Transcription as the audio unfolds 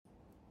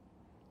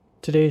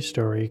Today's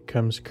story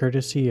comes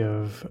courtesy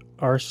of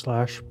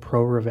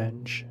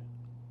r/Prorevenge.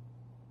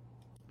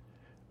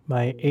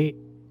 My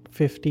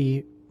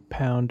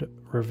 850-pound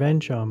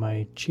revenge on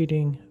my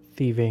cheating,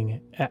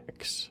 thieving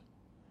ex.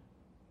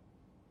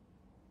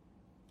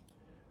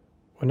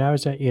 When I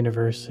was at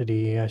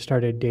university, I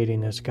started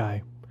dating this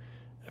guy.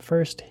 At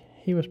first,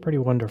 he was pretty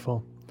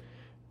wonderful.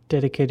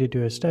 Dedicated to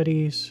his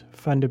studies,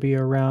 fun to be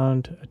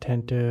around,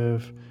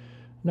 attentive,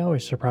 and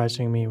always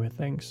surprising me with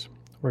things.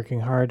 Working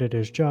hard at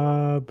his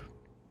job.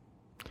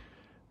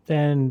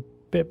 Then,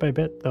 bit by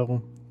bit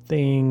though,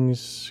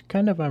 things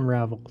kind of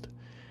unraveled.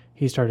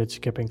 He started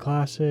skipping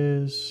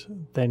classes,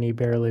 then he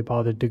barely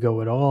bothered to go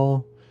at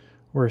all.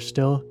 Worse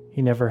still,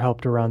 he never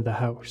helped around the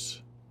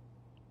house.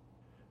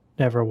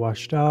 Never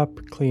washed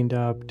up, cleaned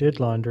up,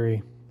 did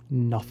laundry,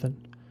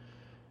 nothing.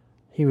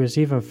 He was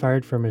even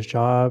fired from his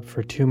job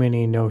for too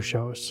many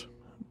no-shows.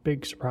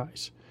 Big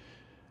surprise.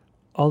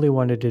 All he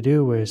wanted to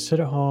do was sit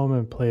at home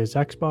and play his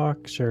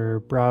Xbox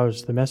or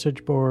browse the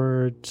message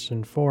boards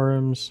and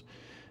forums.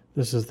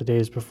 This is the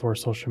days before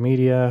social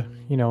media,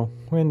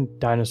 when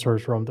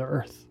dinosaurs roamed the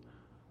earth.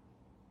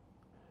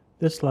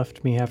 This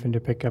left me having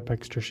to pick up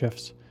extra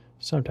shifts,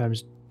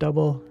 sometimes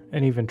double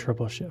and even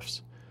triple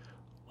shifts,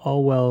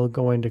 all while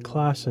going to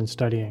class and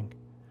studying.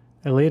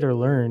 I later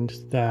learned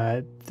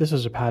that this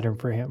is a pattern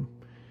for him.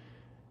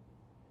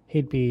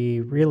 He'd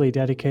be really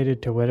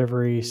dedicated to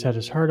whatever he set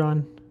his heart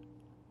on,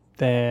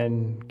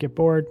 then get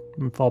bored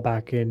and fall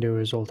back into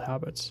his old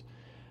habits.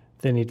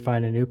 Then he'd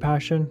find a new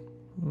passion,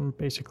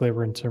 basically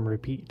rinse and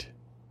repeat.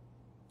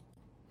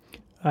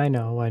 I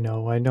know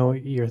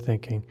what you're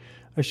thinking.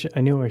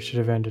 I knew I should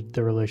have ended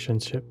the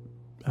relationship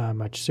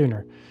much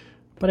sooner,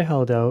 but I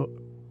held out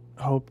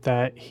hope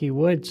that he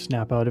would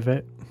snap out of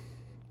it,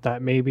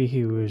 that maybe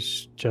he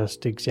was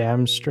just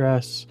exam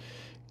stress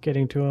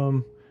getting to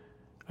him.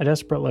 I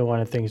desperately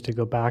wanted things to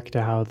go back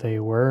to how they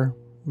were,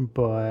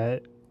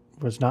 but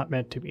was not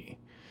meant to be.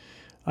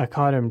 I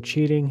caught him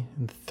cheating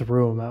and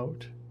threw him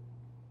out.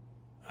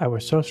 I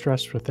was so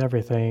stressed with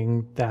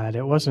everything that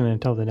it wasn't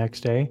until the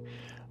next day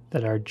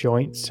that our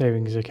joint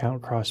savings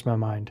account crossed my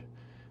mind.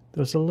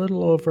 There was a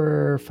little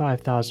over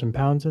 5,000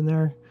 pounds in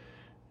there,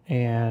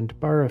 and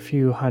bar a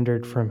few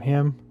hundred from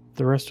him,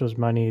 the rest was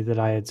money that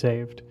I had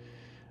saved.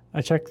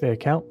 I checked the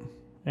account,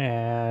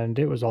 and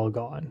it was all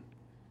gone.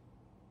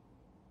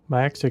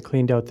 My ex had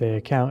cleaned out the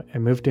account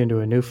and moved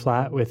into a new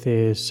flat with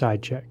his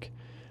side chick.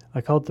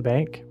 I called the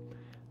bank.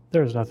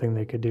 There was nothing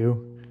they could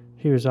do.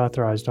 He was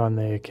authorized on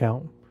the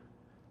account.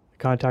 I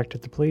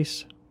contacted the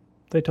police.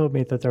 They told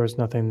me that there was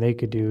nothing they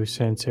could do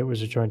since it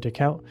was a joint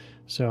account,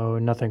 so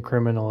nothing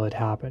criminal had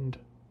happened.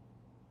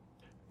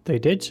 They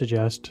did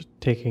suggest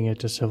taking it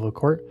to civil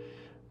court,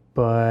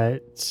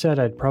 but said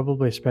I'd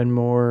probably spend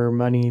more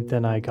money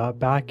than I got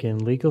back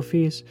in legal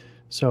fees,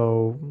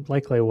 so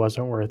likely it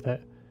wasn't worth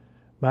it.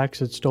 Max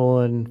had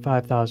stolen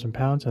 5,000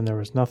 pounds and there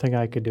was nothing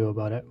I could do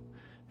about it.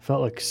 I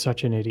felt like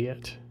such an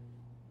idiot.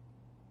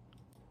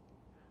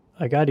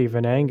 I got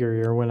even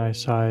angrier when I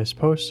saw his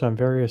posts on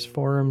various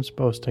forums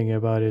boasting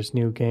about his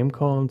new game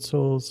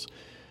consoles,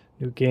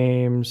 new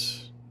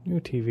games, new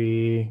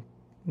TV,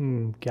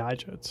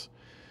 gadgets,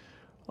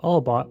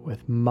 all bought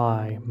with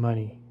my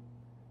money.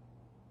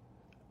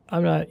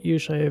 I'm not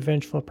usually a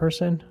vengeful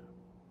person.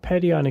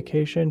 Petty on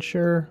occasion,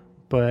 sure,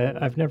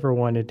 but I've never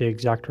wanted to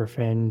exact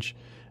revenge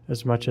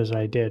as much as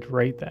I did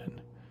right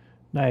then.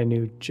 And I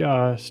knew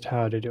just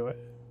how to do it.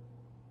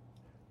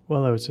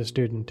 While I was a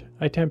student,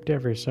 I temped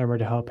every summer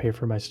to help pay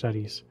for my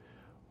studies.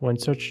 One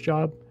such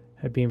job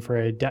had been for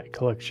a debt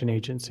collection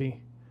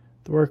agency.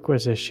 The work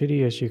was as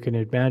shitty as you can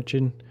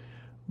imagine,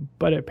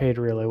 but it paid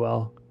really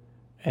well,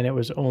 and it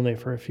was only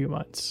for a few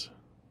months.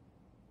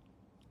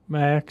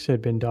 My ex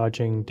had been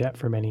dodging debt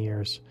for many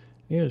years,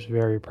 and he was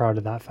very proud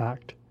of that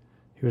fact.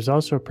 He was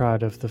also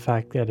proud of the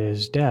fact that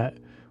his debt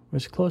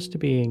was close to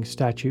being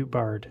statute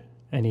barred,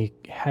 and he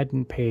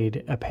hadn't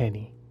paid a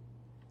penny.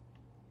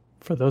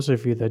 For those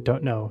of you that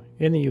don't know,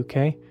 in the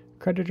UK,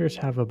 creditors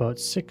have about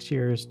 6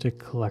 years to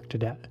collect a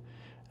debt,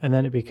 and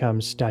then it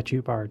becomes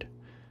statute barred.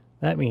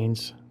 That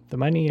means the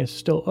money is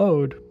still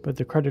owed, but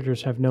the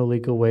creditors have no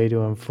legal way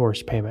to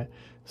enforce payment,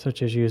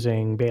 such as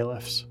using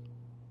bailiffs.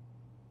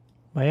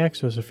 My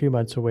ex was a few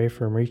months away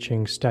from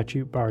reaching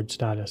statute barred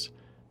status.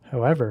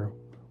 However,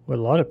 what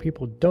a lot of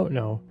people don't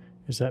know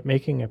is that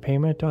making a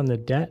payment on the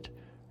debt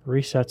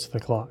resets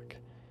the clock.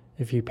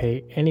 If you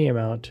pay any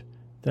amount,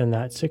 then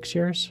that 6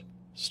 years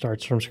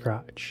starts from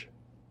scratch.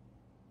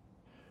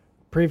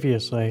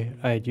 Previously,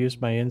 I had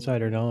used my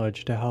insider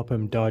knowledge to help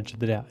him dodge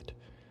the debt.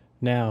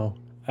 Now,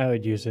 I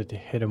would use it to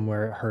hit him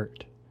where it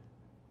hurt.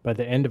 By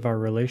the end of our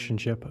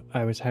relationship,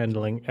 I was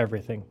handling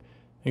everything,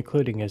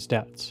 including his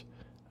debts.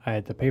 I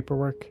had the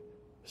paperwork,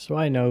 so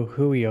I know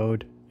who he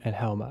owed and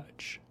how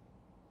much.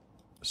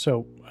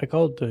 So I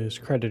called his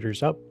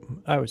creditors up,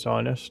 I was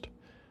honest,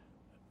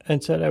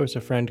 and said I was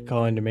a friend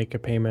calling to make a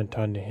payment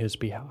on his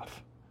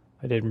behalf.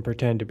 I didn't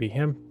pretend to be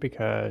him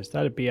because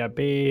that'd be a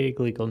big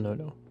legal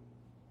no-no.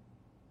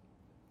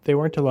 They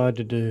weren't allowed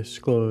to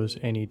disclose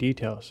any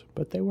details,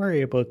 but they were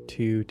able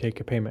to take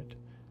a payment.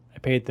 I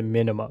paid the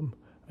minimum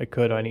I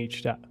could on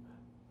each debt.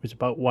 It was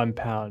about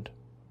 £1,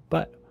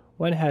 but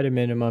one had a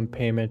minimum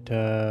payment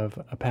of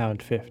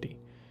 £1.50.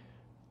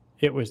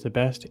 It was the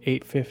best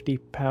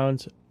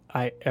 £850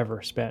 I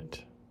ever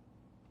spent.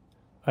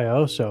 I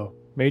also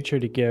made sure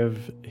to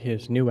give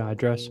his new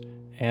address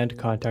and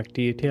contact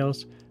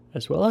details,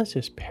 as well as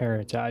his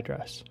parents'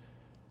 address.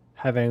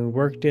 Having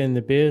worked in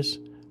the biz,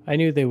 I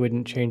knew they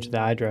wouldn't change the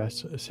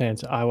address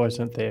since I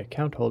wasn't the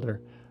account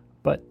holder,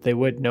 but they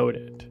would note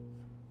it.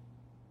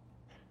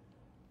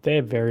 They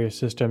had various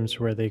systems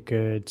where they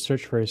could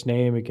search for his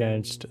name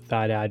against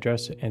that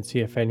address and see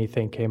if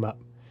anything came up.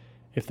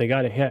 If they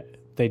got a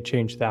hit, they'd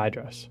change the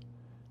address.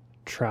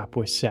 Trap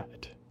was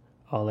set.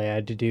 All I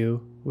had to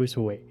do was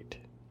wait.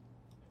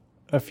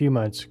 A few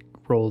months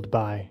rolled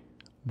by.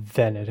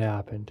 Then it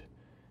happened.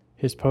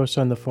 His posts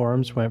on the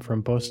forums went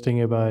from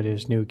boasting about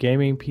his new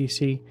gaming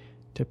PC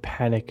to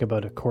panic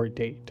about a court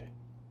date.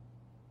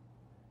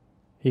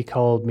 He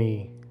called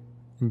me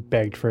and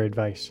begged for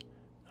advice.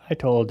 I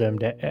told him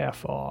to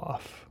F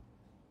off.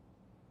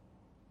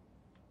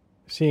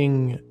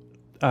 Seeing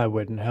I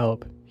wouldn't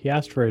help, he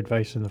asked for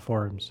advice in the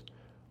forums.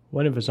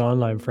 One of his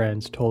online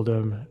friends told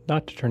him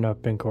not to turn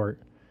up in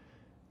court.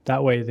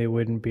 That way they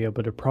wouldn't be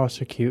able to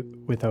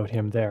prosecute without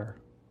him there.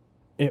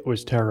 It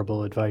was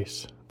terrible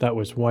advice. That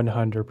was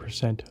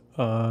 100%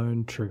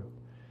 untrue.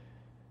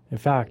 In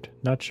fact,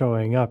 not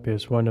showing up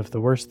is one of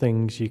the worst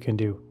things you can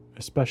do,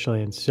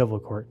 especially in civil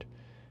court.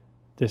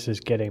 This is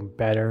getting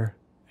better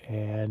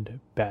and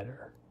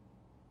better.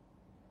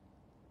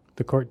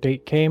 The court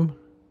date came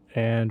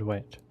and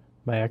went.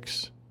 My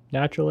ex,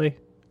 naturally,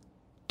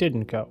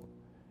 didn't go.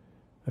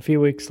 A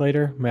few weeks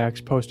later, my ex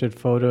posted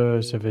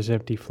photos of his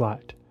empty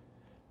flat.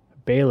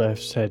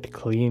 Bailiffs had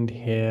cleaned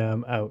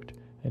him out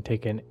and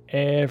taken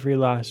every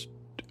last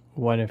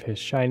one of his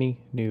shiny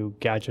new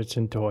gadgets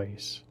and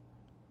toys.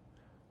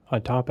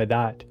 On top of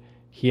that,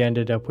 he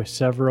ended up with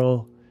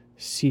several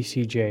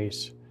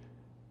CCJs,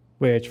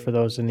 which for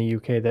those in the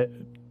UK that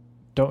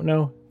don't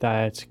know,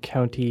 that's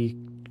county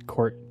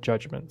court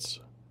judgments.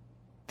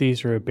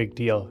 These are a big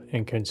deal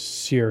and can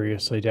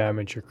seriously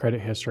damage your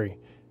credit history,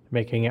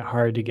 making it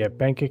hard to get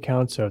bank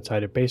accounts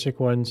outside of basic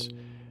ones,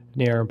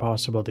 near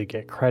impossible to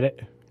get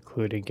credit,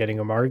 including getting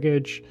a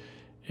mortgage.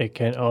 It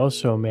can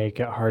also make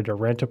it hard to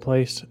rent a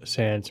place,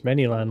 since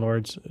many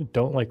landlords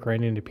don't like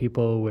renting to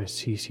people with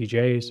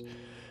CCJs,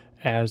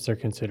 as they're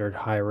considered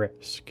high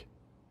risk.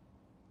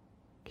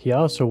 He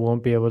also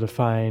won't be able to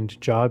find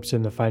jobs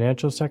in the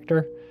financial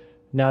sector.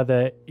 Now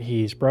that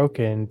he's broke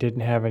and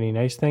didn't have any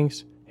nice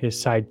things, his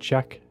side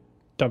check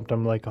dumped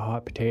him like a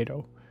hot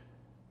potato.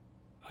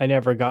 I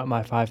never got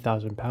my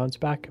 £5,000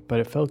 back, but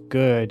it felt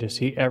good to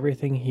see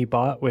everything he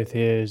bought with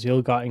his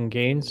ill-gotten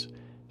gains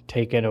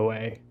taken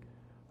away.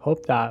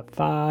 Hope that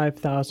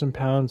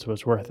 £5,000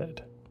 was worth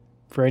it.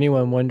 For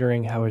anyone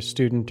wondering how a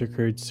student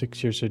accrued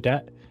 6 years of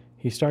debt,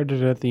 he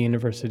started at the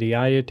university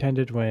I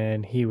attended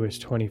when he was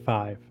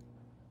 25.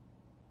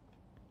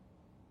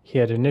 He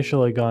had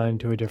initially gone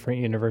to a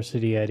different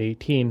university at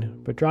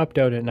 18, but dropped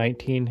out at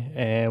 19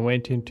 and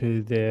went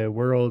into the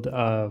world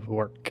of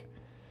work.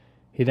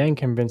 He then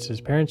convinced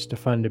his parents to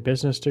fund a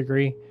business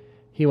degree.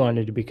 He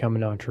wanted to become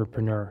an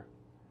entrepreneur.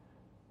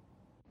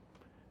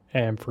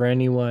 And for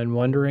anyone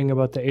wondering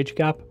about the age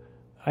gap,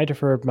 I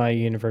deferred my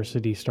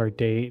university start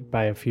date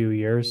by a few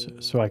years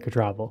so I could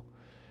travel.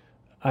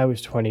 I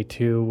was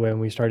 22 when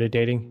we started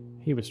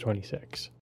dating. He was 26.